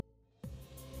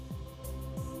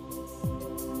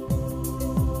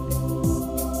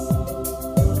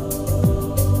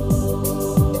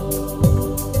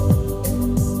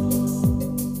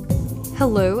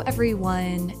Hello,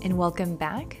 everyone, and welcome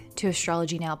back to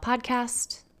Astrology Now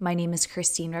podcast. My name is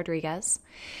Christine Rodriguez,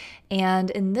 and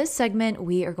in this segment,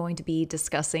 we are going to be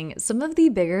discussing some of the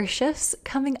bigger shifts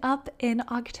coming up in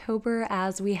October,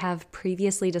 as we have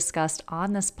previously discussed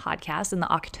on this podcast. In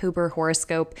the October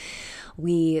horoscope,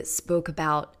 we spoke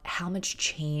about how much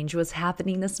change was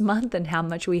happening this month and how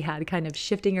much we had kind of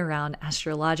shifting around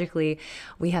astrologically.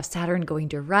 We have Saturn going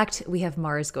direct, we have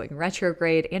Mars going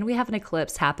retrograde, and we have an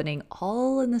eclipse happening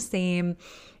all in the same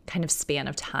kind of span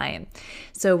of time.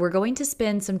 So we're going to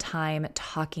spend some time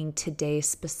talking today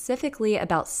specifically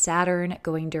about Saturn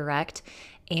going direct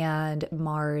and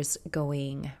Mars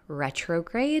going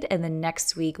retrograde. And then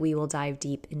next week, we will dive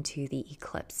deep into the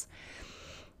eclipse.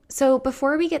 So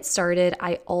before we get started,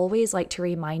 I always like to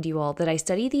remind you all that I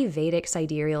study the Vedic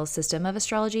sidereal system of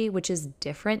astrology, which is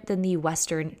different than the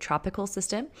Western tropical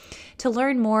system. To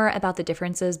learn more about the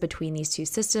differences between these two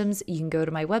systems, you can go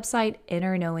to my website,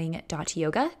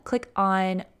 innerknowing.yoga, click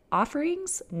on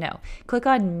offerings, click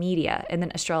on media and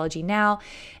then Astrology Now,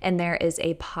 and there is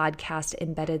a podcast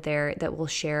embedded there that will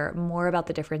share more about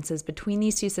the differences between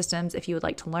these two systems if you would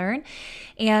like to learn.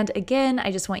 And again,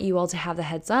 I just want you all to have the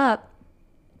heads up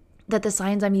that the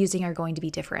signs I'm using are going to be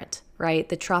different, right?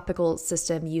 The tropical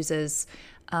system uses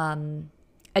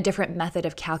a different method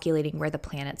of calculating where the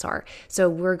planets are. So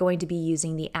we're going to be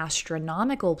using the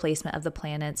astronomical placement of the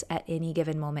planets at any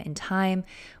given moment in time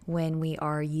when we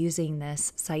are using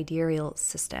this sidereal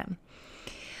system.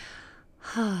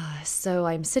 So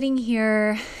I'm sitting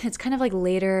here, it's kind of like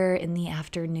later in the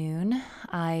afternoon.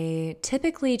 I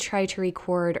typically try to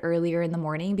record earlier in the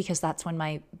morning because that's when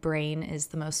my brain is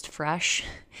the most fresh.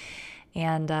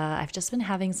 And I've just been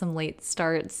having some late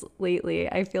starts lately.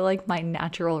 I feel like my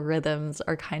natural rhythms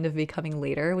are kind of becoming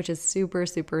later, which is super,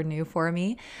 super new for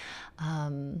me.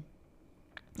 And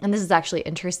this is actually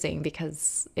interesting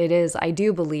because I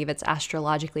do believe it's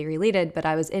astrologically related, but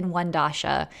I was in one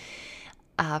dasha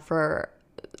for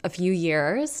a few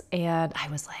years, and I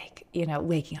was like,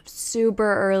 waking up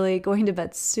super early, going to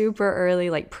bed super early,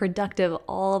 like productive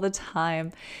all the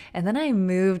time. And then I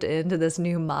moved into this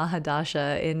new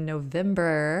Mahadasha in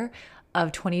November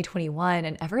of 2021.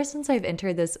 And ever since I've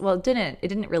entered this, well, it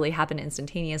didn't really happen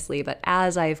instantaneously, but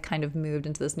as I've kind of moved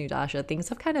into this new dasha, things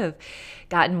have kind of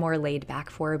gotten more laid back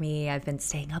for me. I've been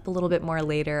staying up a little bit more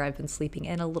later. I've been sleeping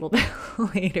in a little bit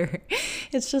later.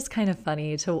 It's just kind of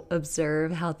funny to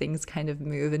observe how things kind of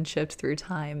move and shift through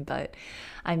time, but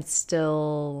I'm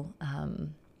still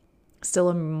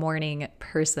a morning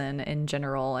person in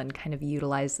general, and kind of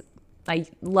I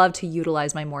love to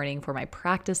utilize my morning for my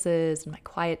practices and my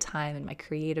quiet time and my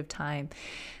creative time.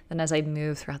 Then as I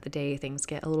move throughout the day, things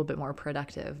get a little bit more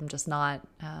productive. I'm just not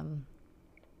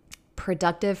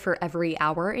productive for every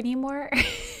hour anymore.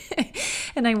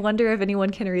 And I wonder if anyone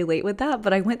can relate with that.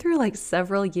 But I went through like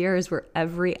several years where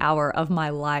every hour of my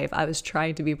life I was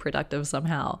trying to be productive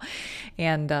somehow.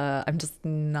 And I'm just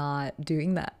not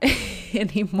doing that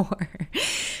anymore.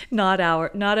 Not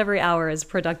every hour is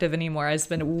productive anymore. I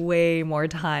spend way more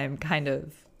time kind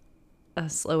of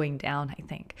slowing down, I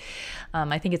think.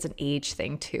 I think it's an age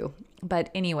thing too.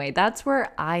 But anyway, that's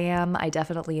where I am. I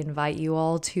definitely invite you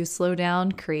all to slow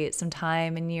down, create some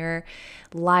time in your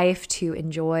life to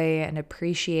enjoy and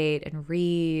appreciate and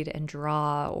read and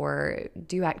draw or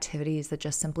do activities that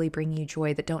just simply bring you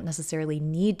joy that don't necessarily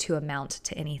need to amount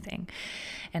to anything.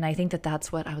 And I think that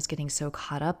that's what I was getting so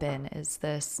caught up in, is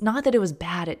this, not that it was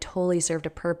bad, it totally served a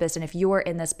purpose. And if you are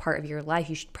in this part of your life,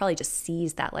 you should probably just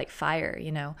seize that like fire,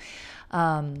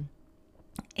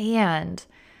 and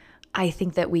I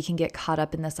think that we can get caught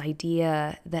up in this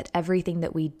idea that everything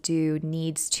that we do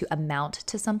needs to amount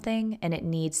to something, and it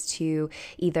needs to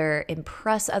either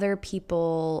impress other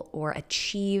people or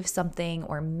achieve something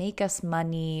or make us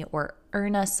money or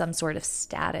earn us some sort of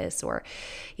status or,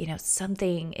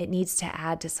 something. It needs to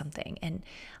add to something. And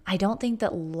I don't think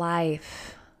that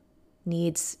life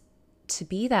needs to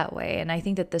be that way. And I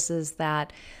think that this is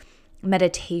that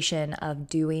meditation of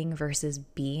doing versus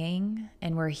being.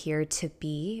 And we're here to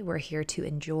be, we're here to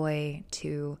enjoy,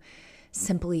 to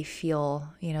simply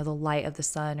feel, the light of the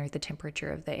sun or the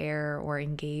temperature of the air, or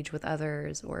engage with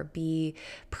others, or be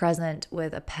present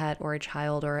with a pet or a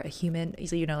child or a human,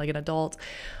 like an adult,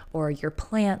 or your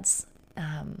plants.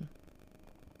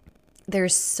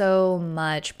 There's so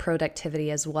much productivity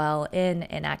as well in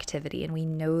inactivity. And we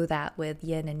know that with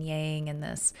yin and yang and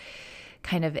this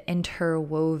kind of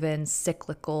interwoven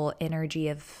cyclical energy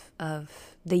of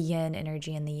of the yin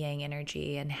energy and the yang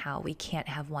energy, and how we can't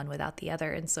have one without the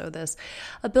other. And so this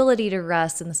ability to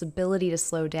rest and this ability to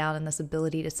slow down and this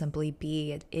ability to simply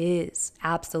be, it is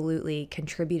absolutely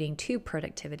contributing to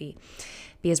productivity,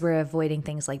 because we're avoiding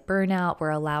things like burnout.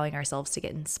 We're allowing ourselves to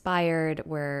get inspired.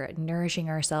 We're nourishing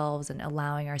ourselves and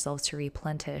allowing ourselves to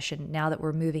replenish. And now that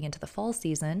we're moving into the fall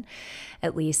season,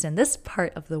 at least in this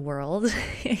part of the world,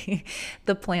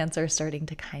 the plants are starting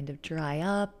to kind of dry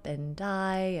up and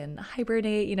die and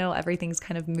hibernate. Everything's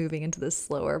kind of moving into this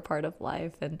slower part of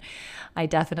life. And I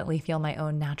definitely feel my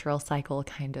own natural cycle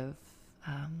kind of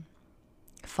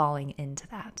falling into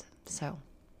that. So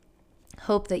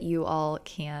hope that you all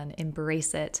can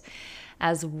embrace it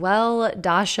as well,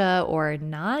 Dasha, or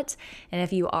not. And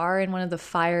if you are in one of the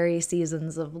fiery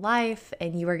seasons of life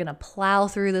and you are going to plow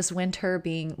through this winter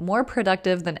being more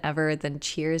productive than ever, then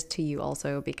cheers to you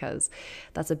also, because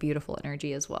that's a beautiful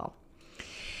energy as well.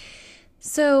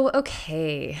 So,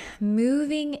 okay,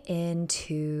 moving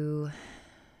into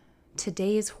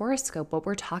today's horoscope, what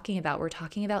we're talking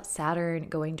about Saturn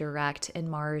going direct and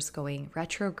Mars going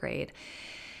retrograde.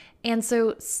 And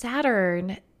so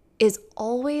Saturn is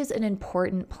always an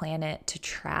important planet to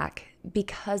track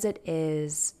because it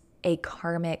is a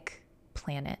karmic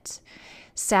planet.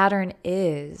 Saturn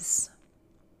is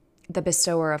the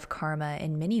bestower of karma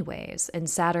in many ways, and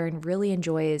Saturn really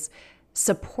enjoys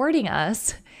supporting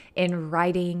us in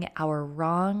righting our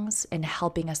wrongs and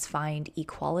helping us find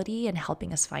equality and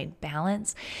helping us find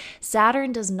balance.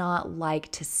 Saturn does not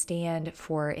like to stand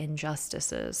for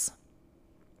injustices.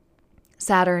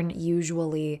 Saturn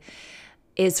usually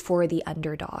is for the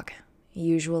underdog,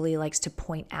 usually likes to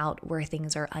point out where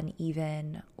things are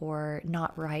uneven or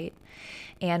not right.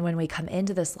 And when we come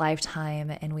into this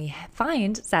lifetime and we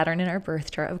find Saturn in our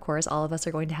birth chart, of course, all of us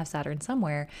are going to have Saturn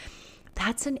somewhere.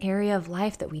 That's an area of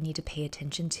life that we need to pay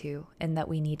attention to and that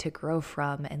we need to grow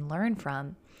from and learn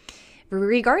from,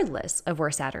 regardless of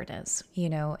where Saturn is,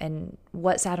 and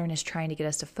what Saturn is trying to get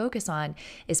us to focus on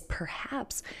is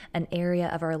perhaps an area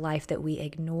of our life that we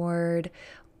ignored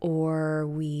or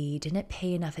we didn't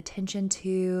pay enough attention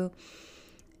to,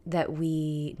 that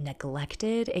we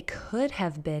neglected. It could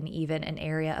have been even an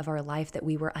area of our life that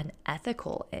we were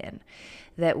unethical in,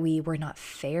 that we were not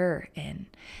fair in.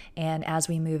 And as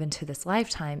we move into this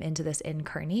lifetime, into this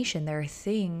incarnation, there are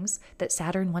things that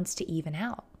Saturn wants to even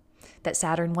out, that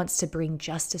Saturn wants to bring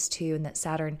justice to, and that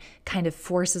Saturn kind of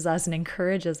forces us and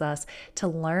encourages us to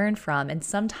learn from. And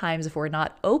sometimes if we're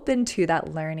not open to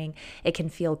that learning, it can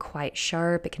feel quite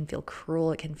sharp, it can feel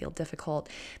cruel, it can feel difficult.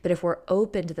 But if we're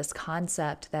open to this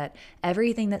concept that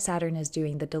everything that Saturn is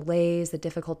doing, the delays, the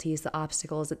difficulties, the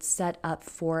obstacles, it's set up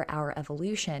for our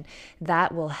evolution,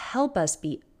 that will help us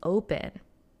be open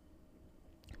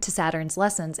to Saturn's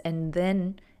lessons. And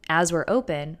then as we're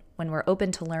open, when we're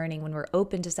open to learning, when we're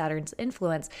open to Saturn's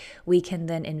influence, we can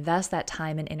then invest that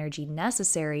time and energy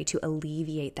necessary to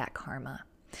alleviate that karma.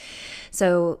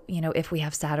 So, if we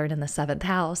have Saturn in the 7th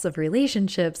house of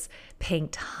relationships, paying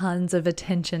tons of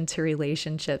attention to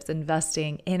relationships,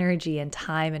 investing energy and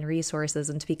time and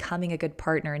resources into becoming a good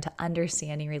partner and to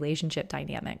understanding relationship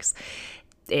dynamics.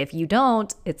 If you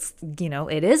don't, it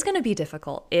is going to be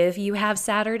difficult. If you have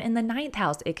Saturn in the 9th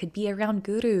house, it could be around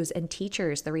gurus and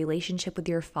teachers, the relationship with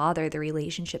your father, the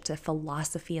relationship to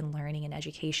philosophy and learning and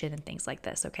education and things like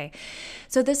this, okay?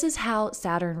 So this is how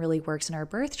Saturn really works in our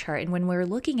birth chart. And when we're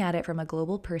looking at it from a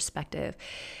global perspective,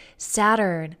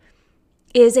 Saturn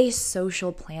is a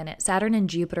social planet. Saturn and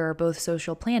Jupiter are both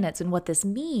social planets. And what this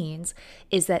means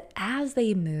is that as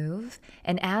they move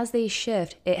and as they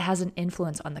shift, it has an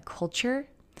influence on the culture,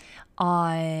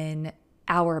 on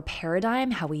our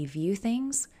paradigm, how we view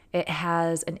things. It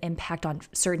has an impact on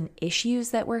certain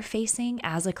issues that we're facing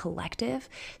as a collective,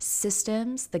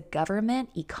 systems, the government,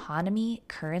 economy,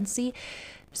 currency.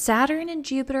 Saturn and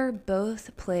Jupiter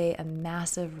both play a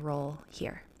massive role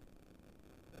here.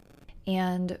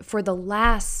 And for the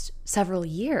last several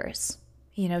years,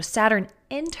 Saturn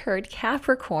entered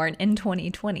Capricorn in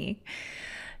 2020.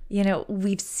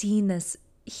 We've seen this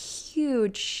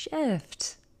huge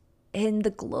shift in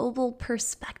the global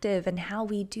perspective and how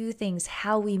we do things,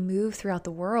 how we move throughout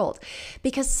the world.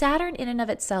 Because Saturn in and of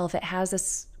itself, it has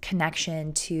this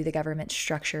connection to the government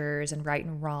structures and right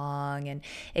and wrong, and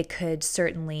it could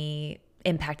certainly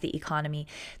impact the economy.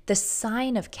 The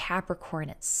sign of Capricorn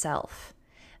itself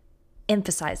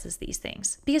emphasizes these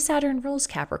things because Saturn rules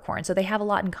Capricorn, so they have a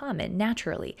lot in common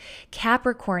naturally.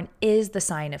 Capricorn is the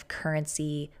sign of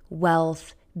currency,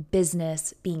 wealth,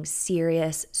 business, being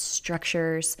serious,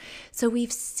 structures. So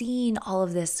we've seen all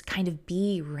of this kind of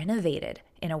be renovated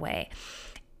in a way.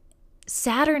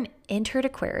 Saturn entered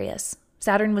Aquarius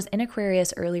Saturn was in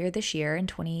Aquarius earlier this year in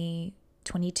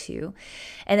 2022,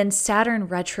 and then Saturn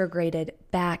retrograded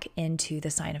back into the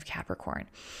sign of Capricorn.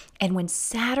 And when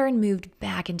Saturn moved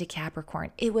back into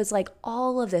Capricorn, it was like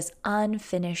all of this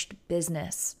unfinished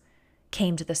business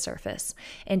came to the surface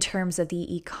in terms of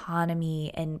the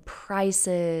economy and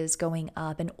prices going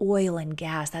up and oil and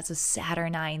gas. That's a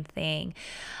Saturnine thing.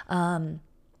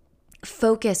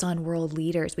 Focus on world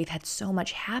leaders. We've had so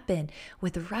much happen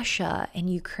with Russia and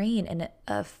Ukraine, and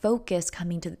a focus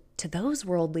coming to those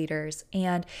world leaders,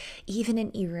 and even in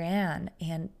Iran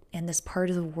and this part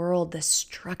of the world, this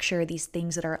structure, these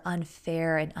things that are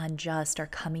unfair and unjust are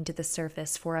coming to the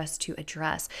surface for us to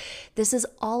address. This is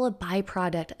all a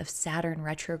byproduct of Saturn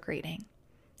retrograding.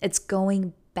 It's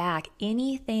going back.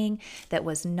 Anything that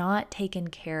was not taken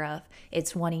care of,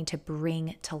 it's wanting to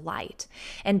bring to light.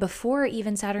 And before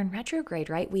even Saturn retrograde,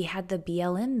 right, we had the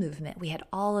BLM movement. We had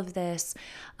all of this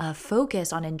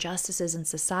focus on injustices in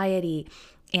society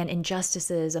and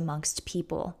injustices amongst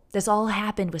people. This all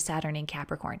happened with Saturn in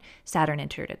Capricorn. Saturn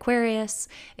entered Aquarius,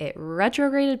 it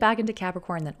retrograded back into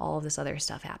Capricorn, then all of this other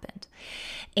stuff happened.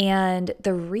 And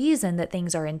the reason that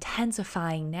things are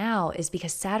intensifying now is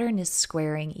because Saturn is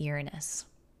squaring Uranus.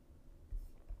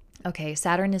 Okay,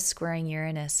 Saturn is squaring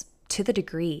Uranus to the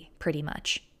degree, pretty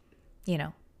much. You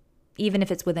know, even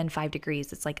if it's within 5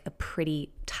 degrees, it's like a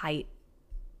pretty tight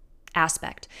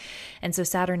aspect. And so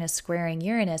Saturn is squaring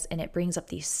Uranus, and it brings up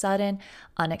these sudden,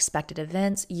 unexpected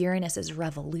events. Uranus is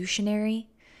revolutionary.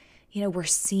 You know, we're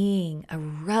seeing a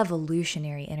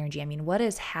revolutionary energy. I mean, what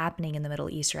is happening in the Middle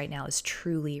East right now is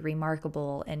truly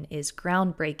remarkable and is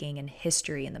groundbreaking and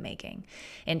history in the making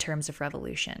in terms of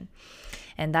revolution.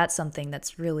 And that's something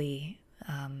that's really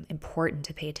important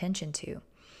to pay attention to.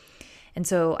 And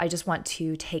so I just want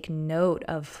to take note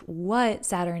of what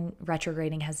Saturn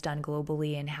retrograding has done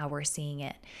globally and how we're seeing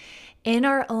it in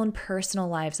our own personal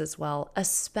lives as well,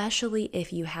 especially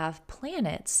if you have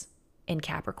planets in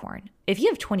Capricorn. If you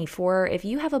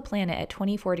have a planet at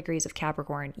 24 degrees of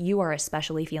Capricorn, you are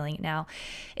especially feeling it now.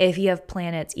 If you have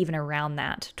planets even around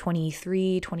that,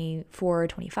 23, 24,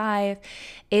 25,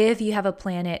 if you have a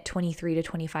planet 23 to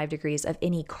 25 degrees of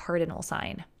any cardinal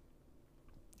sign.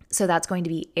 So that's going to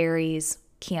be Aries,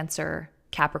 Cancer,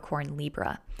 Capricorn,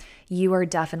 Libra. You are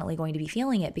definitely going to be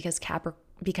feeling it because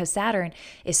Saturn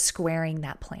is squaring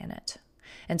that planet.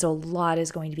 And so a lot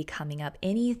is going to be coming up.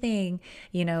 Anything,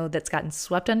 you know, that's gotten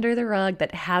swept under the rug,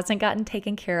 that hasn't gotten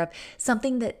taken care of,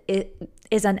 something that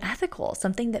is unethical,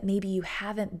 something that maybe you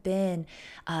haven't been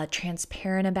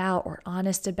transparent about or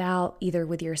honest about, either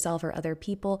with yourself or other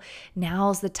people.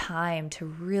 Now's the time to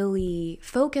really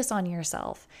focus on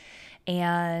yourself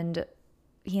and,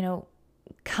 you know,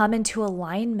 come into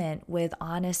alignment with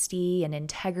honesty and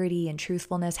integrity and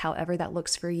truthfulness, however that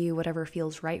looks for you, whatever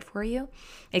feels right for you.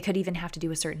 It could even have to do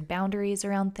with certain boundaries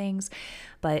around things,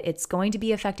 but it's going to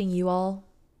be affecting you all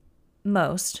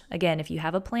most. Again, if you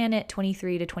have a planet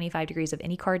 23 to 25 degrees of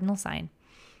any cardinal sign.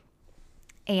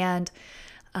 And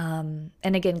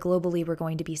again, globally, we're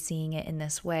going to be seeing it in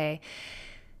this way.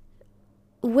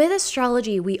 With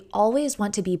astrology, we always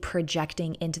want to be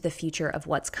projecting into the future of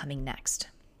what's coming next.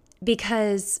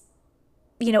 Because,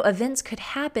 you know, events could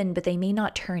happen, but they may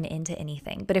not turn into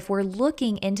anything. But if we're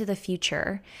looking into the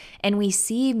future and we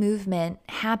see movement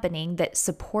happening that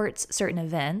supports certain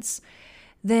events,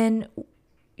 then,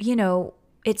 you know,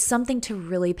 it's something to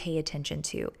really pay attention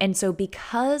to. And so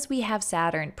because we have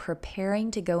Saturn preparing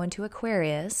to go into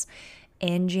Aquarius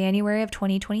in January of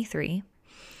 2023,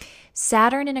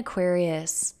 Saturn in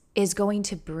Aquarius is going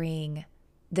to bring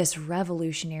this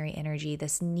revolutionary energy,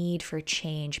 this need for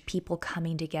change, people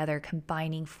coming together,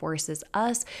 combining forces,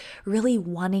 us really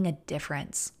wanting a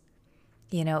difference,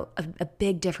 you know, a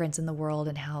big difference in the world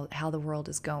and how the world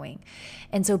is going.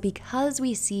 And so because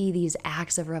we see these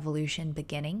acts of revolution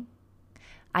beginning,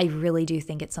 I really do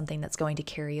think it's something that's going to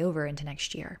carry over into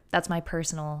next year. That's my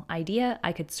personal idea.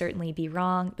 I could certainly be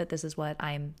wrong, but this is what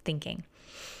I'm thinking.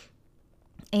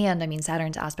 And I mean,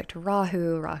 Saturn's aspect to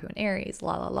Rahu and Aries,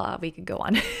 we could go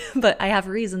on. But I have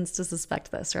reasons to suspect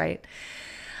this, right?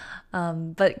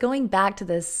 But going back to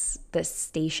this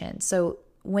station. So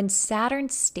when Saturn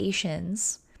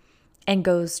stations and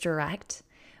goes direct,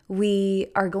 we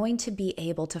are going to be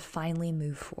able to finally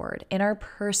move forward. In our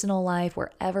personal life,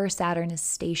 wherever Saturn is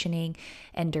stationing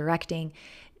and directing,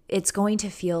 it's going to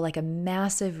feel like a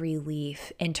massive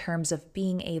relief in terms of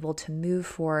being able to move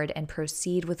forward and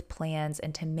proceed with plans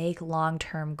and to make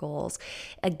long-term goals.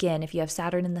 Again, if you have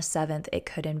Saturn in the 7th, it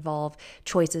could involve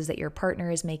choices that your partner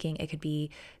is making. It could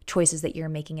be choices that you're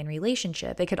making in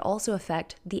relationship. It could also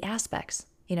affect the aspects,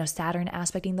 you know, Saturn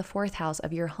aspecting the 4th house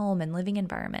of your home and living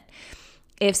environment.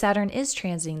 If Saturn is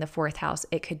transiting the fourth house,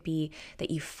 it could be that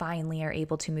you finally are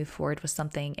able to move forward with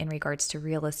something in regards to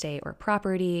real estate or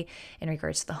property, in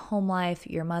regards to the home life,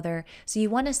 your mother. So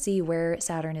you want to see where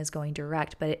Saturn is going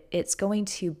direct, but it's going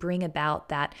to bring about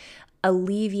that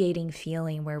alleviating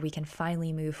feeling where we can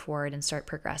finally move forward and start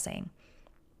progressing.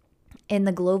 In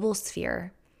the global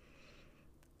sphere,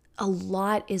 a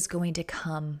lot is going to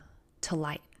come to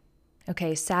light.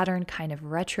 Okay, Saturn kind of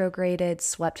retrograded,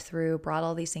 swept through, brought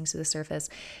all these things to the surface.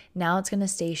 Now it's going to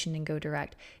station and go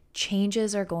direct.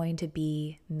 Changes are going to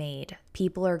be made.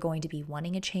 People are going to be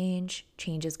wanting a change.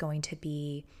 Change is going to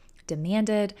be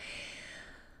demanded.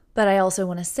 But I also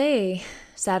want to say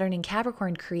Saturn in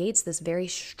Capricorn creates this very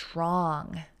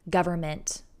strong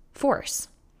government force.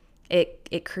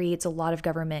 It creates a lot of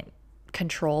government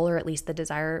control, or at least the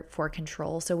desire for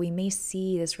control. So we may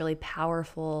see this really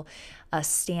powerful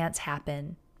stance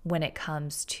happen when it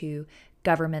comes to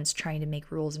governments trying to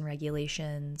make rules and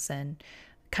regulations and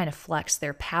kind of flex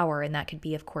their power. And that could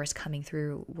be, of course, coming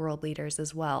through world leaders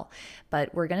as well.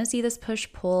 But we're going to see this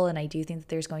push-pull, and I do think that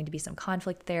there's going to be some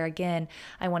conflict there. Again,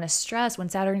 I want to stress when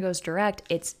Saturn goes direct,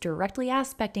 it's directly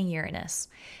aspecting Uranus.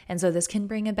 And so this can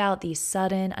bring about these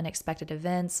sudden, unexpected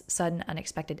events, sudden,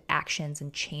 unexpected actions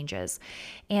and changes.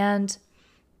 And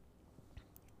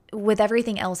with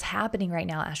everything else happening right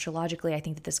now astrologically, I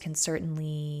think that this can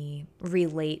certainly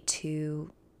relate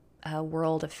to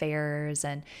world affairs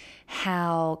and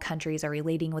how countries are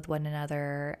relating with one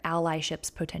another,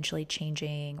 allyships potentially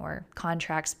changing or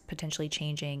contracts potentially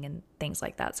changing and things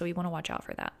like that. So we want to watch out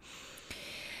for that.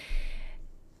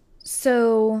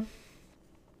 So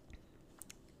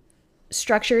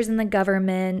structures in the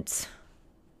government,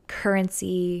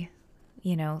 currency,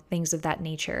 things of that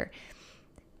nature.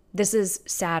 This is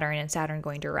Saturn and Saturn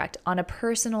going direct. On a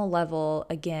personal level,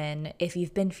 again, if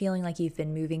you've been feeling like you've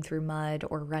been moving through mud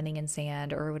or running in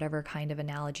sand or whatever kind of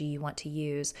analogy you want to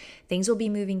use, things will be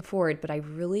moving forward. But I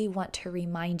really want to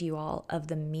remind you all of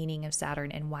the meaning of Saturn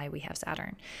and why we have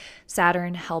Saturn.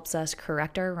 Saturn helps us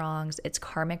correct our wrongs. It's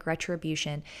karmic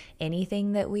retribution.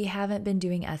 Anything that we haven't been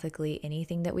doing ethically,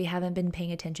 anything that we haven't been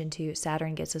paying attention to,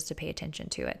 Saturn gets us to pay attention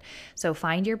to it. So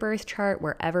find your birth chart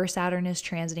wherever Saturn is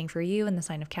transiting for you in the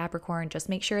sign of Capricorn. Just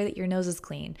make sure that your nose is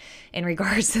clean in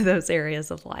regards to those areas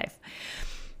of life.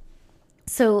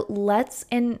 So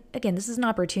and again, this is an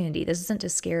opportunity. This isn't to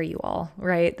scare you all,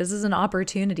 right? This is an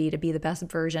opportunity to be the best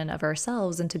version of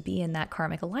ourselves and to be in that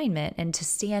karmic alignment and to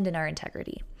stand in our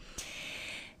integrity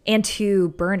and to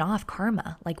burn off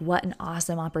karma. Like, what an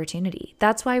awesome opportunity.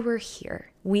 That's why we're here.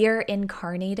 We are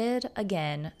incarnated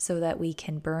again so that we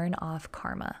can burn off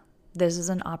karma. This is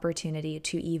an opportunity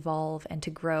to evolve and to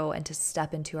grow and to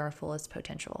step into our fullest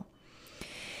potential.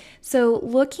 So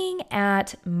looking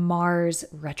at Mars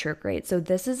retrograde. So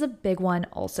this is a big one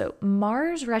also.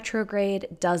 Mars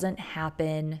retrograde doesn't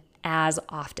happen as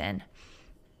often.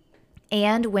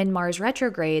 And when Mars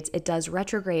retrogrades, it does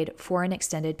retrograde for an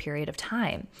extended period of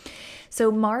time.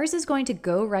 So Mars is going to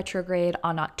go retrograde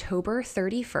on October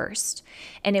 31st,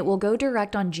 and it will go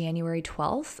direct on January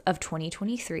 12th of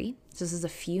 2023. So this is a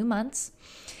few months.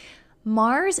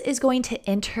 Mars is going to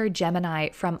enter Gemini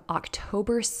from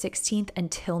October 16th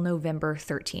until November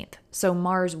 13th. So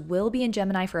Mars will be in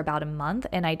Gemini for about a month,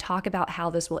 and I talk about how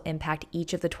this will impact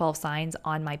each of the 12 signs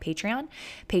on my Patreon,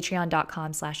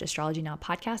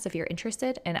 patreon.com/astrologynowpodcast if you're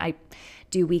interested, and I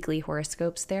do weekly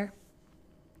horoscopes there.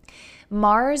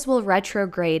 Mars will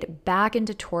retrograde back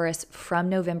into Taurus from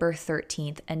November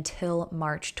 13th until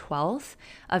March 12th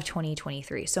of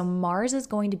 2023. So Mars is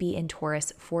going to be in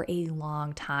Taurus for a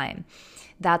long time.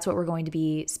 That's what we're going to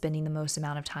be spending the most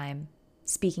amount of time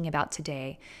speaking about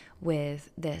today with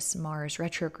this Mars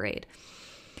retrograde.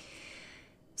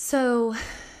 So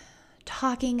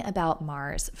talking about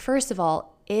Mars, first of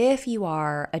all, if you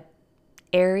are a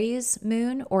Aries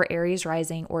moon or Aries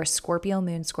rising or Scorpio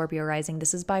moon, Scorpio rising,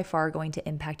 this is by far going to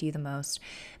impact you the most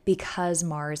because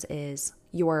Mars is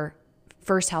your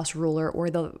first house ruler or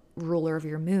the ruler of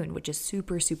your moon, which is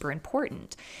super, super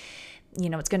important.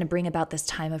 It's going to bring about this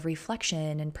time of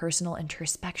reflection and personal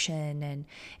introspection, and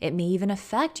it may even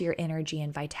affect your energy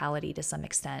and vitality to some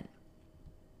extent.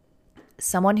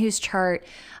 Someone whose chart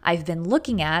I've been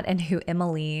looking at and who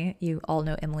Emily, you all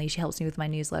know Emily, she helps me with my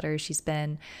newsletter. She's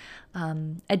been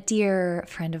a dear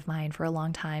friend of mine for a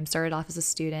long time, started off as a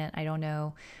student. I don't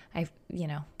know, I've,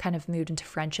 kind of moved into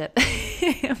friendship,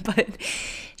 but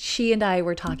she and I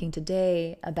were talking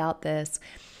today about this,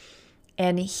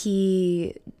 and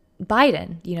Biden,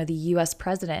 the US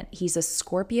president, he's a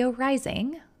Scorpio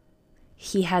rising.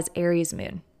 He has Aries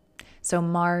moon. So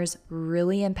Mars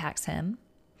really impacts him.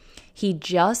 He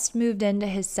just moved into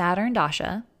his Saturn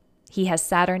dasha. He has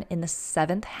Saturn in the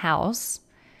 7th house,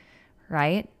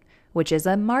 right? Which is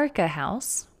a Marca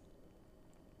house.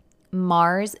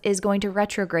 Mars is going to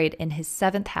retrograde in his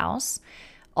 7th house,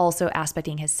 also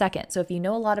aspecting his 2nd. So if you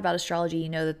know a lot about astrology, you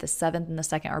know that the 7th and the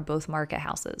 2nd are both Marca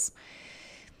houses.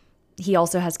 He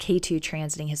also has Ketu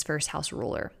transiting his 1st house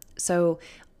ruler. So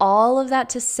all of that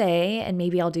to say, and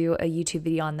maybe I'll do a YouTube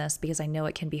video on this because I know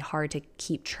it can be hard to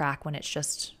keep track when it's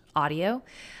just audio.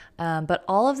 But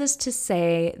all of this to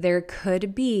say, there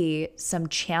could be some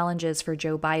challenges for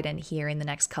Joe Biden here in the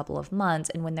next couple of months.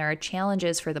 And when there are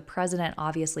challenges for the president,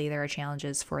 obviously there are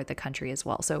challenges for the country as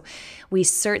well. So we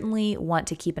certainly want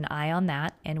to keep an eye on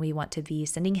that. And we want to be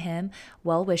sending him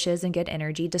well wishes and good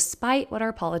energy, despite what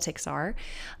our politics are,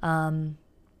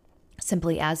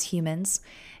 simply as humans.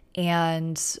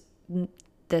 And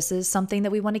this is something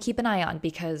that we want to keep an eye on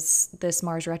because this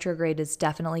Mars retrograde is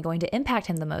definitely going to impact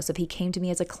him the most. If he came to me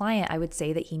as a client, I would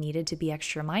say that he needed to be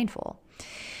extra mindful.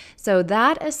 So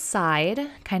that aside,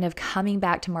 kind of coming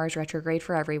back to Mars retrograde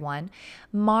for everyone,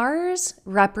 Mars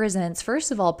represents,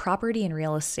 first of all, property and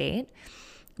real estate.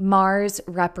 Mars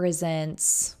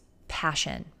represents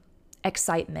passion,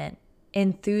 excitement,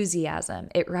 enthusiasm.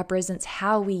 It represents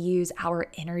how we use our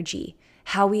energy,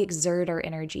 how we exert our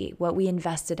energy, what we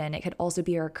invested in. It could also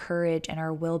be our courage and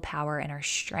our willpower and our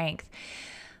strength.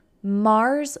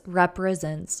 Mars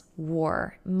represents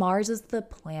war. Mars is the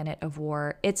planet of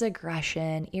war. It's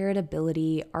aggression,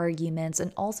 irritability, arguments,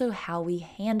 and also how we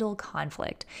handle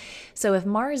conflict. So if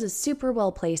Mars is super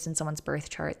well placed in someone's birth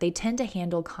chart, they tend to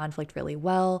handle conflict really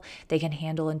well. They can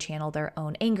handle and channel their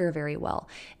own anger very well.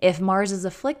 If Mars is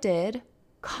afflicted,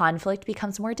 conflict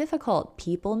becomes more difficult.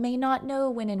 People may not know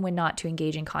when and when not to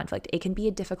engage in conflict. It can be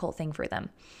a difficult thing for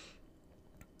them.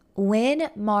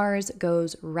 When Mars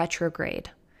goes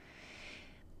retrograde,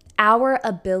 our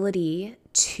ability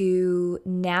to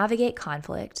navigate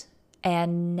conflict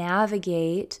and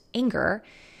navigate anger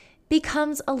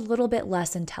becomes a little bit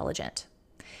less intelligent.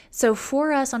 So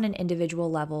for us on an individual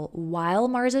level, while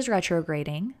Mars is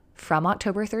retrograding from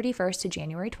October 31st to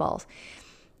January 12th,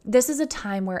 this is a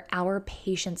time where our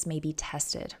patience may be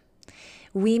tested.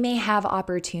 We may have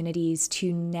opportunities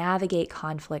to navigate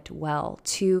conflict well,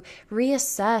 to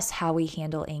reassess how we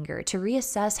handle anger, to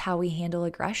reassess how we handle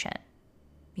aggression.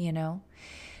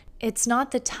 It's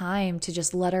not the time to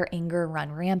just let our anger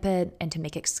run rampant and to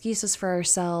make excuses for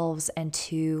ourselves and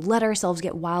to let ourselves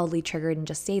get wildly triggered and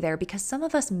just stay there, because some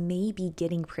of us may be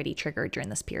getting pretty triggered during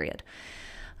this period.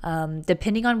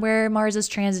 Depending on where Mars is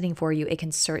transiting for you, it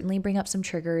can certainly bring up some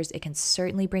triggers. It can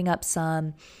certainly bring up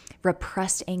some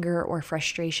repressed anger or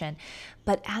frustration.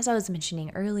 But as I was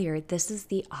mentioning earlier, this is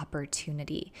the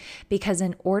opportunity, because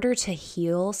in order to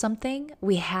heal something,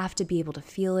 we have to be able to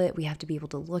feel it. We have to be able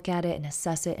to look at it and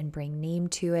assess it and bring name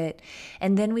to it.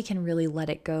 And then we can really let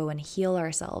it go and heal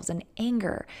ourselves. And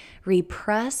anger,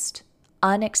 repressed,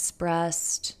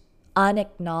 unexpressed,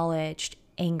 unacknowledged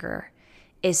anger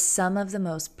is some of the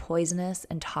most poisonous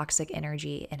and toxic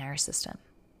energy in our system.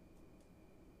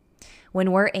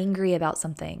 When we're angry about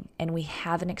something and we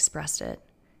haven't expressed it,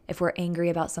 if we're angry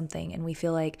about something and we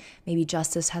feel like maybe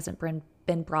justice hasn't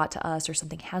been brought to us or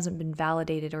something hasn't been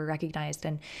validated or recognized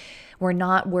and we're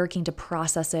not working to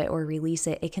process it or release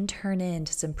it, it can turn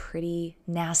into some pretty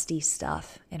nasty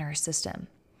stuff in our system.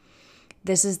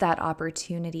 This is that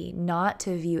opportunity not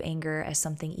to view anger as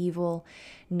something evil,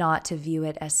 not to view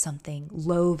it as something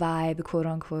low vibe, quote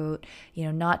unquote,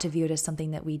 not to view it as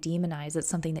something that we demonize. It's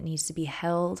something that needs to be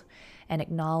held and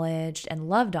acknowledged and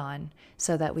loved on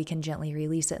so that we can gently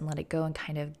release it and let it go and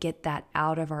kind of get that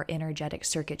out of our energetic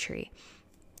circuitry.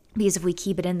 Because if we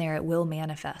keep it in there, it will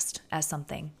manifest as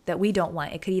something that we don't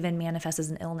want. It could even manifest as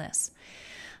an illness.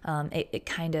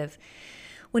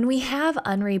 When we have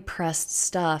unrepressed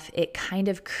stuff, it kind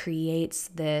of creates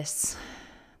this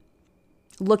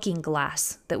looking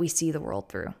glass that we see the world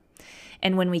through.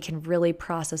 And when we can really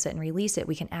process it and release it,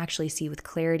 we can actually see with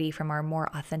clarity from our more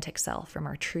authentic self, from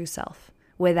our true self,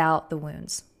 without the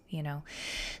wounds,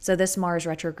 So this Mars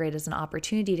retrograde is an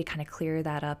opportunity to kind of clear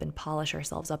that up and polish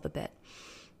ourselves up a bit.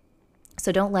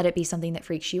 So don't let it be something that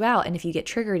freaks you out. And if you get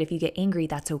triggered, if you get angry,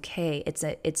 that's okay.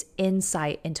 It's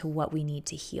insight into what we need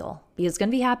to heal, because it's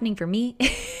going to be happening for me.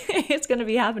 It's going to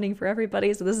be happening for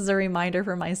everybody. So this is a reminder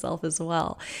for myself as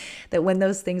well, that when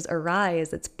those things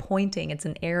arise, it's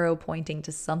an arrow pointing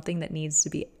to something that needs to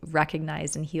be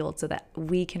recognized and healed so that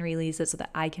we can release it, so that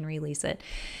I can release it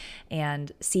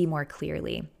and see more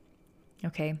clearly.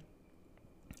 Okay.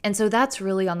 And so that's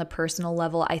really on the personal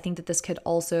level. I think that this could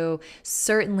also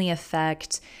certainly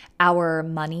affect our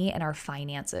money and our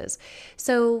finances.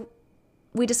 So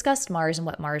we discussed Mars and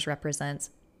what Mars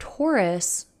represents.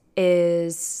 Taurus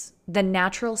is the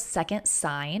natural second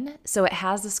sign. So it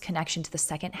has this connection to the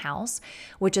second house,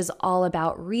 which is all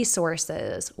about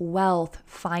resources, wealth,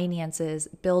 finances,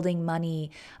 building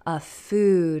money,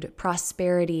 food,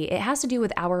 prosperity. It has to do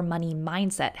with our money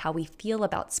mindset, how we feel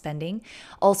about spending.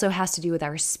 Also has to do with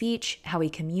our speech, how we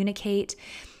communicate.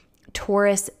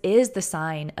 Taurus is the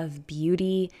sign of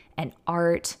beauty and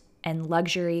art and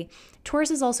luxury.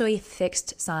 Taurus is also a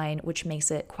fixed sign, which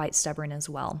makes it quite stubborn as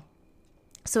well.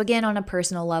 So again, on a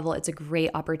personal level, it's a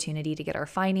great opportunity to get our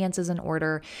finances in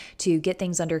order, to get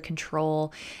things under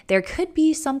control. There could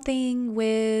be something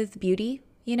with beauty,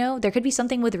 there could be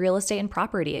something with real estate and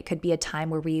property. It could be a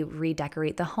time where we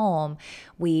redecorate the home.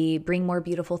 We bring more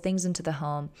beautiful things into the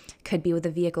home. Could be with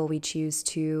a vehicle we choose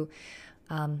to,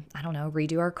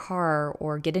 redo our car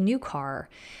or get a new car.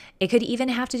 It could even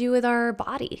have to do with our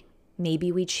body.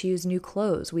 Maybe we choose new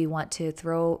clothes. We want to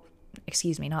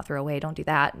not throw away, don't do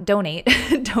that.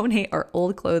 Donate our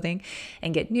old clothing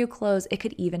and get new clothes. It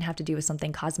could even have to do with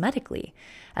something cosmetically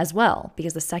as well,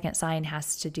 because the second sign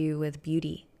has to do with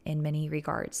beauty in many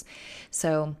regards.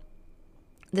 So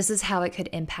this is how it could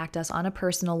impact us on a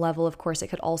personal level. Of course, it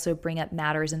could also bring up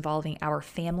matters involving our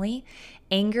family.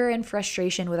 Anger and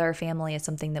frustration with our family is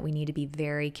something that we need to be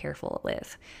very careful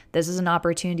with. This is an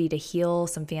opportunity to heal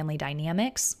some family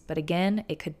dynamics, but again,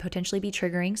 it could potentially be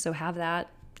triggering, so have that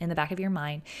in the back of your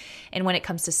mind. And when it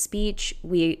comes to speech,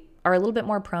 we are a little bit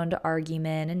more prone to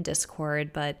argument and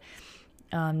discord, but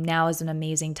now is an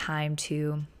amazing time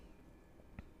to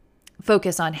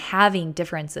focus on having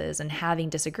differences and having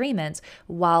disagreements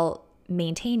while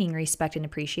maintaining respect and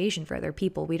appreciation for other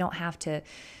people. We don't have to,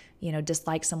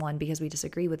 dislike someone because we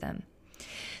disagree with them.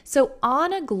 So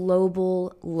on a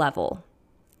global level,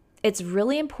 it's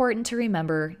really important to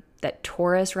remember that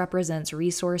Taurus represents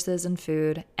resources and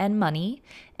food and money,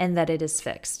 and that it is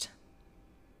fixed.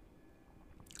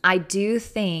 I do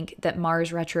think that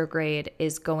Mars retrograde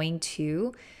is going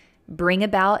to bring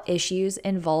about issues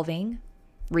involving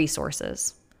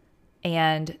resources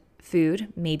and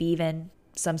food, maybe even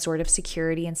some sort of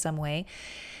security in some way.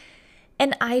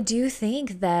 And I do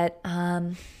think that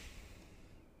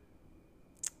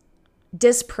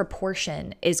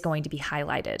disproportion is going to be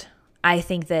highlighted. I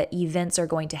think that events are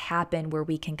going to happen where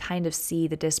we can kind of see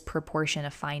the disproportion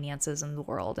of finances in the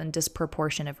world and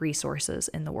disproportion of resources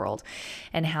in the world,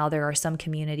 and how there are some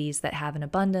communities that have an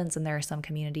abundance and there are some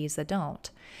communities that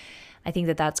don't. I think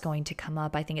that that's going to come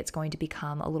up. I think it's going to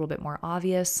become a little bit more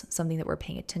obvious, something that we're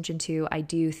paying attention to. I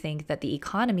do think that the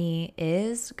economy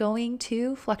is going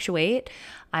to fluctuate.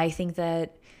 I think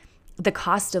that the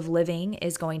cost of living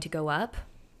is going to go up.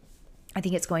 I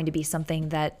think it's going to be something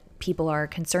that people are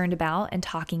concerned about and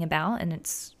talking about, and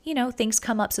it's, things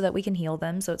come up so that we can heal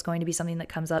them. So it's going to be something that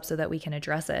comes up so that we can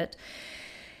address it.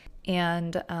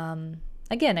 And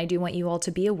again, I do want you all to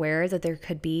be aware that there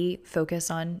could be focus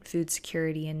on food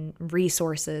security and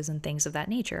resources and things of that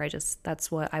nature. That's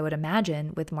what I would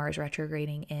imagine with Mars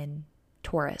retrograding in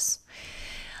Taurus.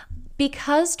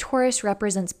 Because Taurus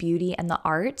represents beauty and the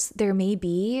arts, there may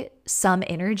be some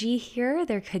energy here.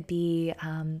 There could be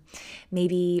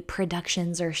maybe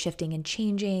productions are shifting and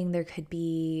changing. There could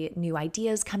be new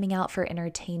ideas coming out for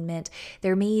entertainment.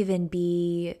 There may even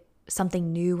be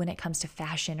something new when it comes to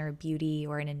fashion or beauty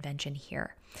or an invention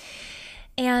here.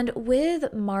 And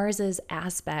with Mars's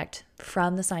aspect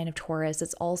from the sign of Taurus,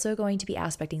 it's also going to be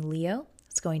aspecting Leo.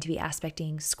 It's going to be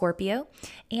aspecting Scorpio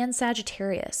and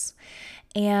Sagittarius.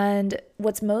 And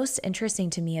what's most interesting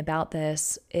to me about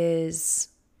this is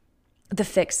the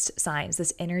fixed signs,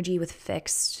 this energy with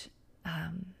fixed,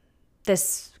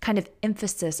 this kind of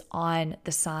emphasis on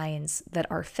the signs that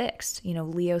are fixed.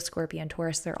 Leo, Scorpio, and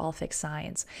Taurus, they're all fixed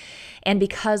signs. And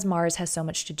because Mars has so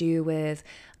much to do with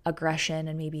aggression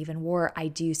and maybe even war, I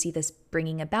do see this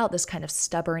bringing about this kind of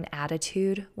stubborn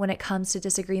attitude when it comes to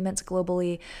disagreements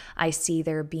globally. I see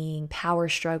there being power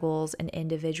struggles and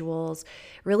individuals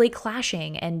really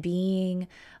clashing and being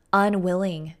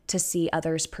unwilling to see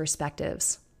others'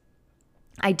 perspectives.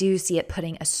 I do see it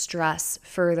putting a stress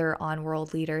further on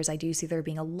world leaders. I do see there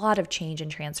being a lot of change and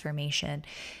transformation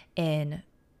in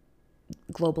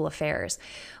global affairs.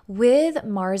 With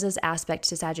Mars's aspect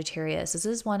to Sagittarius, this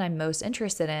is one I'm most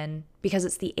interested in because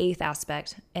it's the 8th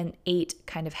aspect, and 8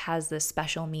 kind of has this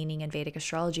special meaning in Vedic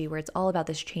astrology where it's all about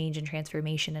this change and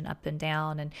transformation and up and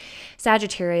down. And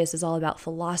Sagittarius is all about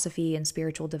philosophy and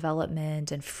spiritual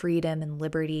development and freedom and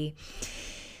liberty.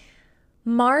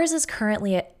 Mars is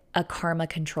currently a karma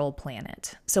control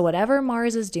planet. So whatever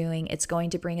Mars is doing, it's going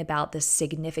to bring about this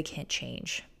significant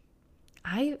change.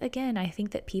 I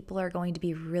think that people are going to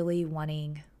be really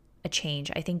wanting a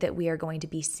change. I think that we are going to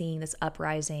be seeing this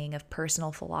uprising of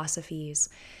personal philosophies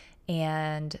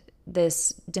and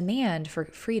this demand for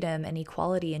freedom and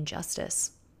equality and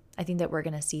justice. I think that we're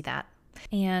going to see that.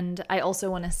 And I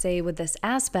also want to say, with this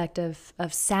aspect of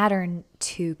Saturn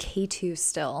to Ketu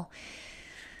still,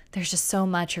 there's just so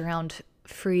much around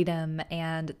freedom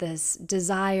and this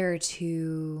desire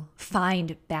to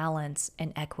find balance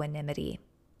and equanimity.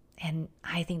 And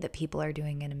I think that people are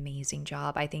doing an amazing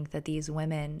job. I think that these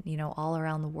women, all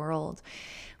around the world,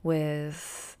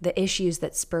 with the issues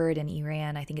that spurred in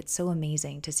Iran, I think it's so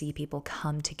amazing to see people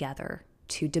come together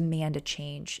to demand a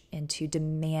change and to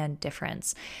demand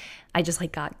difference. I just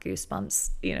got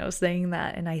goosebumps, saying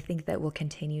that. And I think that we'll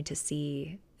continue to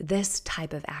see this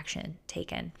type of action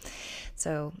taken.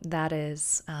 So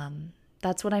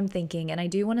that's what I'm thinking. And I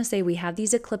do want to say we have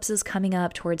these eclipses coming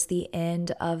up towards the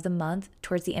end of the month.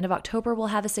 Towards the end of October, we'll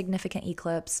have a significant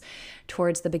eclipse.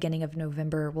 Towards the beginning of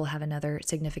November, we'll have another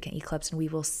significant eclipse, and we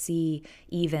will see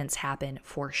events happen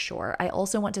for sure. I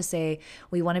also want to say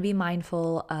we want to be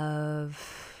mindful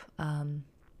of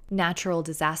natural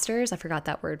disasters. I forgot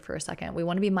that word for a second. We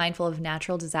want to be mindful of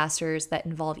natural disasters that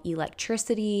involve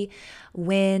electricity,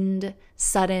 wind,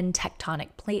 sudden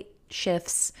tectonic plate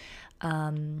shifts,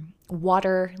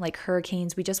 water, like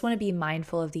hurricanes. We just want to be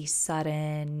mindful of these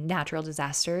sudden natural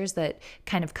disasters that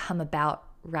kind of come about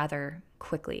rather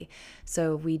quickly.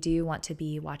 So we do want to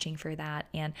be watching for that.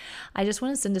 And I just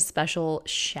want to send a special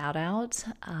shout out.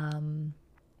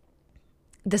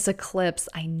 This eclipse,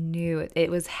 I knew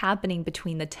it was happening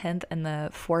between the 10th and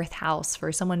the 4th house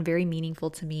for someone very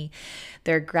meaningful to me.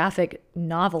 They're a graphic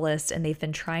novelist and they've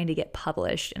been trying to get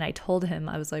published. And I told him,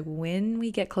 I was like, when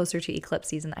we get closer to eclipse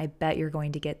season, I bet you're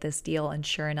going to get this deal. And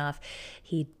sure enough,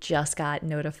 he just got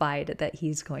notified that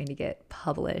he's going to get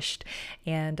published.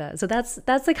 And so that's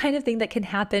the kind of thing that can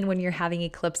happen when you're having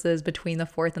eclipses between the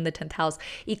 4th and the 10th house.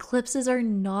 Eclipses are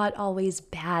not always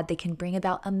bad. They can bring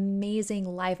about amazing,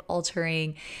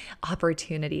 life-altering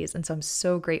opportunities. And so I'm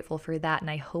so grateful for that. And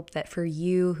I hope that for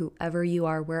you, whoever you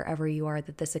are, wherever you are,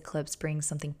 that this eclipse brings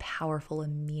something powerful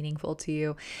and meaningful to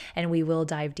you. And we will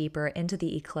dive deeper into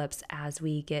the eclipse as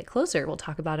we get closer. We'll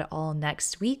talk about it all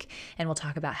next week, and we'll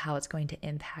talk about how it's going to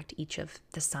impact each of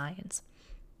the signs.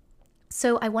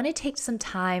 So I want to take some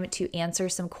time to answer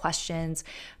some questions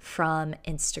from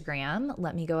Instagram.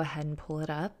 Let me go ahead and pull it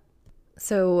up.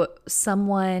 So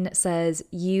someone says,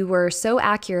 you were so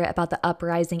accurate about the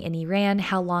uprising in Iran.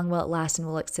 How long will it last and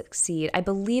will it succeed? I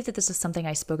believe that this is something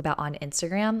I spoke about on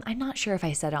Instagram. I'm not sure if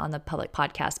I said it on the public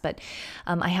podcast, but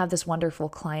I have this wonderful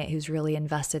client who's really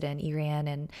invested in Iran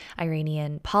and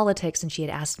Iranian politics, and she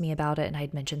had asked me about it, and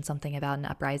I'd mentioned something about an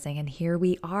uprising, and here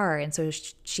we are. And so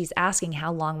she's asking,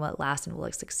 how long will it last and will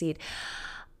it succeed?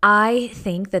 I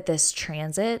think that this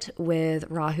transit with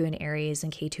Rahu and Aries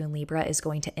and Ketu and Libra is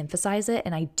going to emphasize it.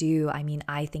 And I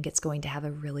think it's going to have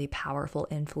a really powerful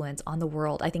influence on the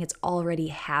world. I think it's already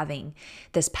having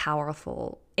this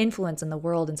powerful influence in the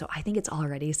world. And so I think it's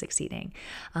already succeeding.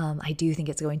 I do think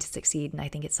it's going to succeed. And I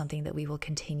think it's something that we will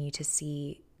continue to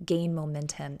see gain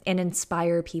momentum and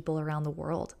inspire people around the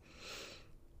world.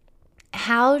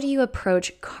 How do you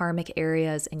approach karmic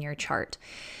areas in your chart?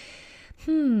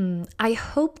 I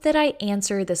hope that I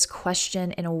answer this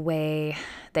question in a way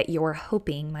that you're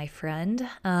hoping, my friend.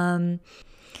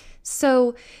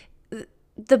 So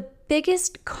the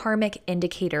biggest karmic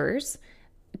indicators,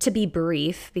 to be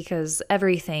brief, because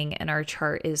everything in our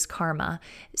chart is karma,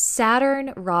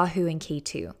 Saturn, Rahu, and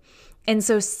Ketu. And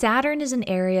so Saturn is an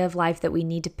area of life that we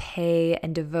need to pay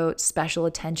and devote special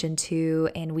attention to,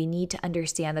 and we need to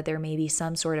understand that there may be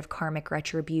some sort of karmic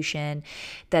retribution,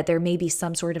 that there may be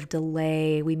some sort of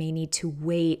delay. We may need to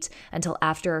wait until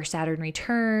after our Saturn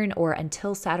return or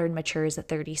until Saturn matures at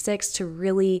 36 to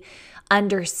really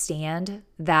understand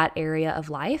that area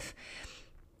of life.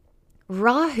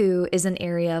 Rahu is an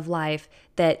area of life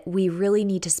that we really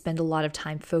need to spend a lot of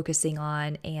time focusing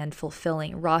on and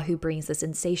fulfilling. Rahu brings this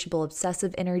insatiable,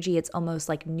 obsessive energy. It's almost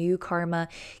like new karma.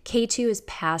 Ketu is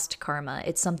past karma.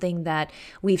 It's something that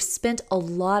we've spent a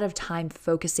lot of time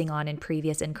focusing on in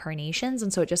previous incarnations,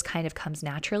 and so it just kind of comes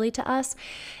naturally to us.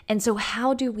 And so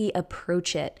how do we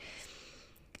approach it?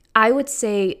 I would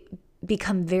say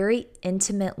become very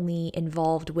intimately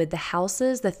involved with the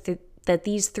houses that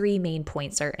these three main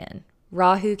points are in.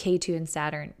 Rahu, Ketu, and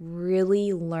Saturn.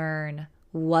 Really learn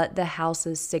what the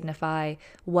houses signify,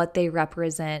 what they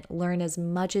represent. Learn as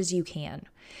much as you can.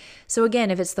 So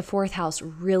again, if it's the 4th house,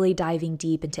 really diving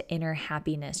deep into inner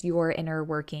happiness, your inner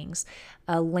workings,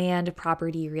 land,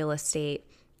 property, real estate,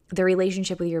 the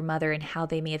relationship with your mother and how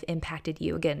they may have impacted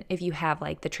you. Again, if you have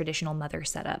like the traditional mother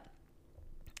setup.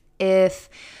 If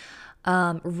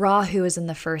Rahu is in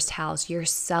the first house,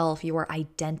 yourself, your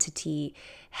identity,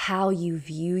 how you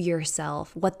view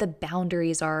yourself, what the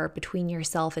boundaries are between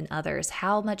yourself and others.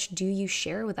 How much do you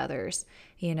share with others?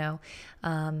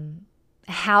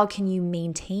 How can you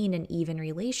maintain an even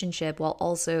relationship while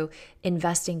also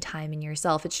investing time in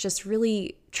yourself? It's just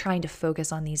really trying to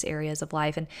focus on these areas of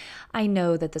life. And I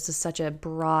know that this is such a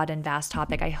broad and vast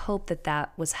topic. I hope that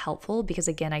that was helpful because,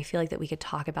 again, I feel like that we could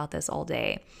talk about this all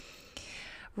day.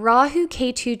 Rahu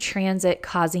Ketu transit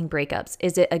causing breakups.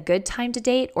 Is it a good time to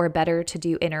date or better to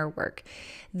do inner work?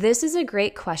 This is a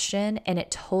great question, and it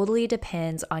totally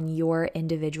depends on your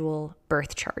individual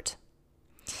birth chart.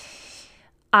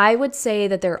 I would say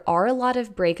that there are a lot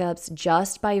of breakups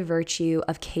just by virtue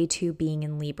of Ketu being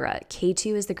in Libra.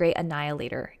 Ketu is the great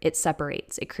annihilator. It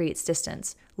separates, it creates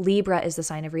distance. Libra is the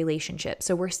sign of relationship.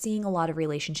 So we're seeing a lot of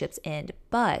relationships end,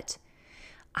 but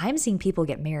I'm seeing people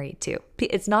get married too.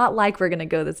 It's not like we're going to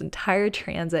go this entire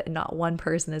transit and not one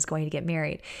person is going to get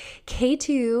married.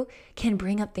 Ketu can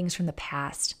bring up things from the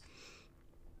past.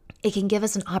 It can give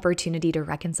us an opportunity to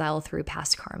reconcile through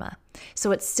past karma.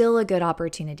 So it's still a good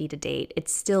opportunity to date.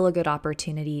 It's still a good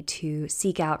opportunity to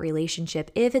seek out relationship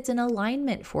if it's in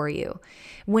alignment for you.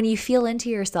 When you feel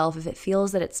into yourself, if it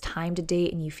feels that it's time to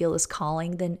date and you feel this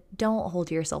calling, then don't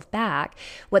hold yourself back.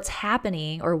 What's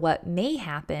happening or what may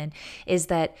happen is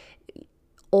that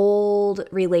old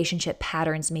relationship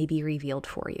patterns may be revealed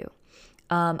for you.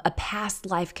 A past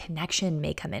life connection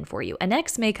may come in for you. An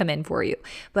ex may come in for you.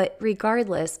 But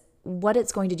regardless, what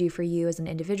it's going to do for you as an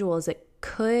individual is it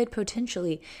could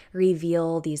potentially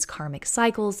reveal these karmic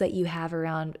cycles that you have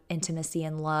around intimacy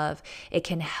and love. It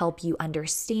can help you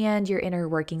understand your inner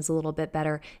workings a little bit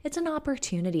better. It's an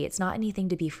opportunity. It's not anything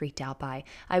to be freaked out by.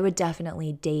 I would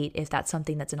definitely date if that's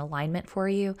something that's in alignment for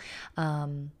you.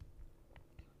 And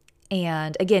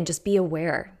again, just be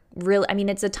aware. Really,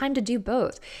 it's a time to do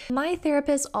both. My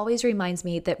therapist always reminds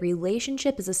me that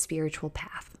relationship is a spiritual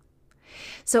path.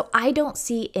 So I don't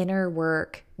see inner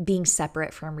work being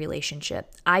separate from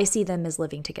relationship. I see them as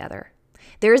living together.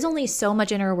 There is only so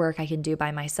much inner work I can do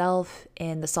by myself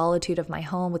in the solitude of my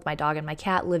home with my dog and my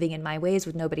cat, living in my ways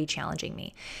with nobody challenging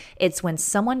me. It's when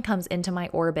someone comes into my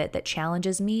orbit that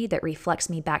challenges me, that reflects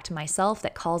me back to myself,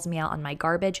 that calls me out on my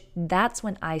garbage, that's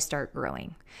when I start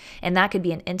growing. And that could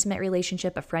be an intimate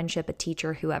relationship, a friendship, a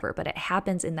teacher, whoever, but it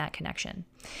happens in that connection.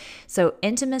 So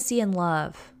intimacy and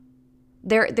love.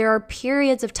 There are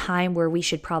periods of time where we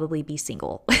should probably be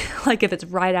single, like if it's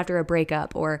right after a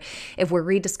breakup or if we're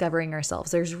rediscovering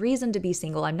ourselves. There's reason to be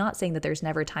single. I'm not saying that there's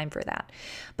never time for that,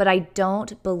 but I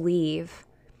don't believe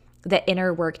that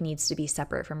inner work needs to be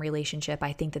separate from relationship.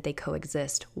 I think that they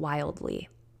coexist wildly,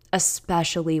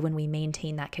 especially when we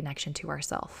maintain that connection to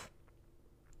ourselves.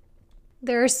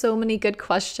 There are so many good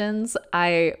questions.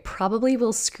 I probably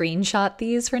will screenshot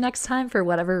these for next time. For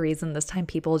whatever reason, this time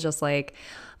people just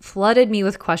flooded me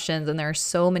with questions, and there are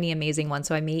so many amazing ones.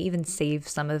 So I may even save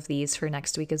some of these for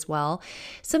next week as well.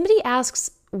 Somebody asks,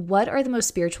 what are the most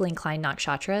spiritually inclined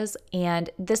nakshatras?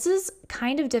 And this is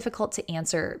kind of difficult to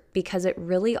answer because it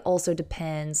really also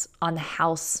depends on the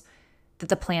house that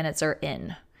the planets are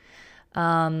in.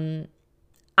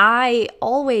 I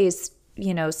always,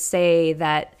 say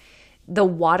that the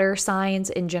water signs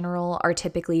in general are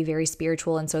typically very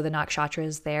spiritual, and so the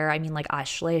nakshatras there, like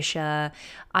Ashlesha,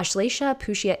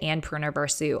 Pushya, and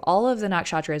Purnarvasu, all of the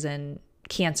nakshatras in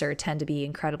Cancer tend to be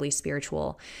incredibly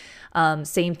spiritual.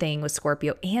 Same thing with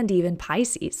Scorpio and even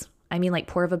Pisces. Like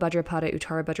Purva Bhadrapada,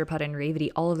 Uttara Bhadrapada, and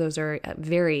Revati, all of those are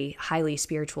very highly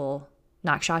spiritual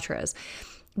nakshatras.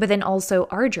 But then also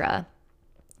Ardra,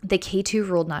 the Ketu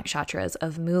ruled nakshatras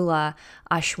of Mula,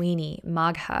 Ashwini,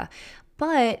 Magha.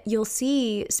 But you'll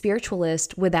see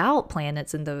spiritualists without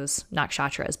planets in those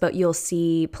nakshatras, but you'll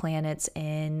see planets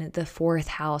in the 4th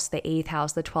house, the 8th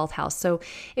house, the 12th house. So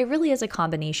it really is a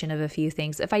combination of a few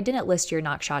things. If I didn't list your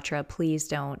nakshatra, please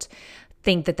don't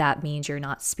think that that means you're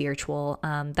not spiritual.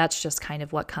 That's just kind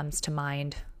of what comes to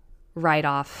mind right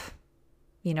off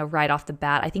the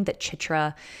bat. I think that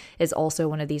Chitra is also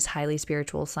one of these highly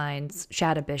spiritual signs.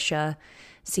 Shatabisha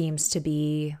seems to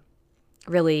be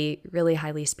really, really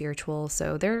highly spiritual.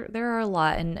 So there are a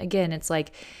lot. And again, it's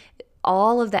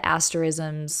all of the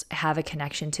asterisms have a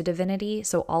connection to divinity.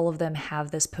 So all of them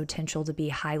have this potential to be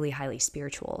highly, highly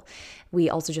spiritual. We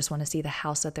also just want to see the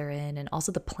house that they're in and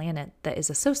also the planet that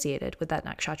is associated with that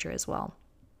nakshatra as well.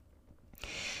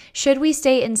 Should we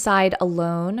stay inside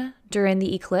alone during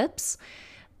the eclipse?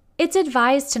 It's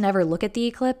advised to never look at the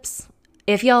eclipse.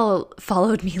 If y'all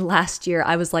followed me last year,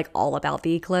 I was all about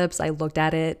the eclipse. I looked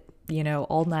at it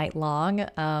all night long.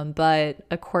 But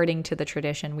according to the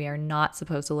tradition, we are not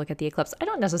supposed to look at the eclipse. I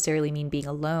don't necessarily mean being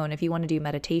alone. If you want to do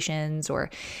meditations or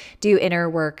do inner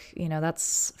work,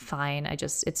 that's fine.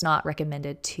 It's not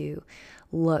recommended to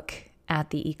look at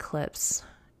the eclipse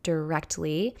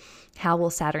directly. How will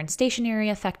Saturn stationary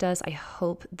affect us? I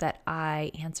hope that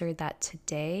I answered that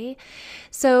today.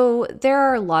 So there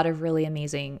are a lot of really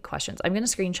amazing questions. I'm going to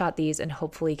screenshot these and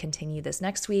hopefully continue this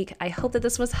next week. I hope that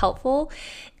this was helpful.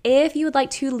 If you would like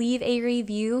to leave a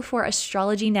review for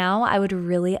Astrology Now, I would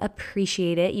really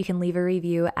appreciate it. You can leave a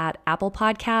review at Apple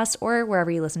Podcasts or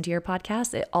wherever you listen to your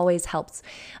podcast. It always helps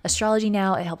Astrology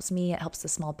Now. It helps me. It helps the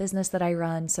small business that I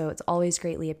run. So it's always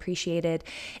greatly appreciated.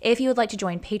 If you would like to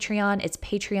join Patreon, it's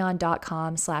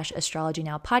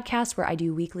patreon.com/astrologynowpodcast, where I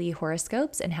do weekly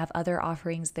horoscopes and have other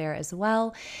offerings there as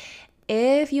well.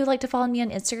 If you'd like to follow me on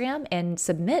Instagram and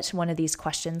submit one of these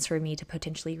questions for me to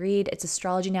potentially read, it's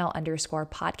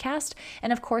astrologynow_podcast.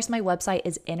 And of course, my website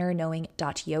is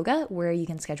innerknowing.yoga, where you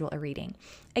can schedule a reading.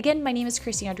 Again, my name is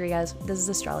Christine Rodriguez. This is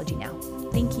Astrology Now.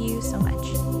 Thank you so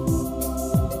much.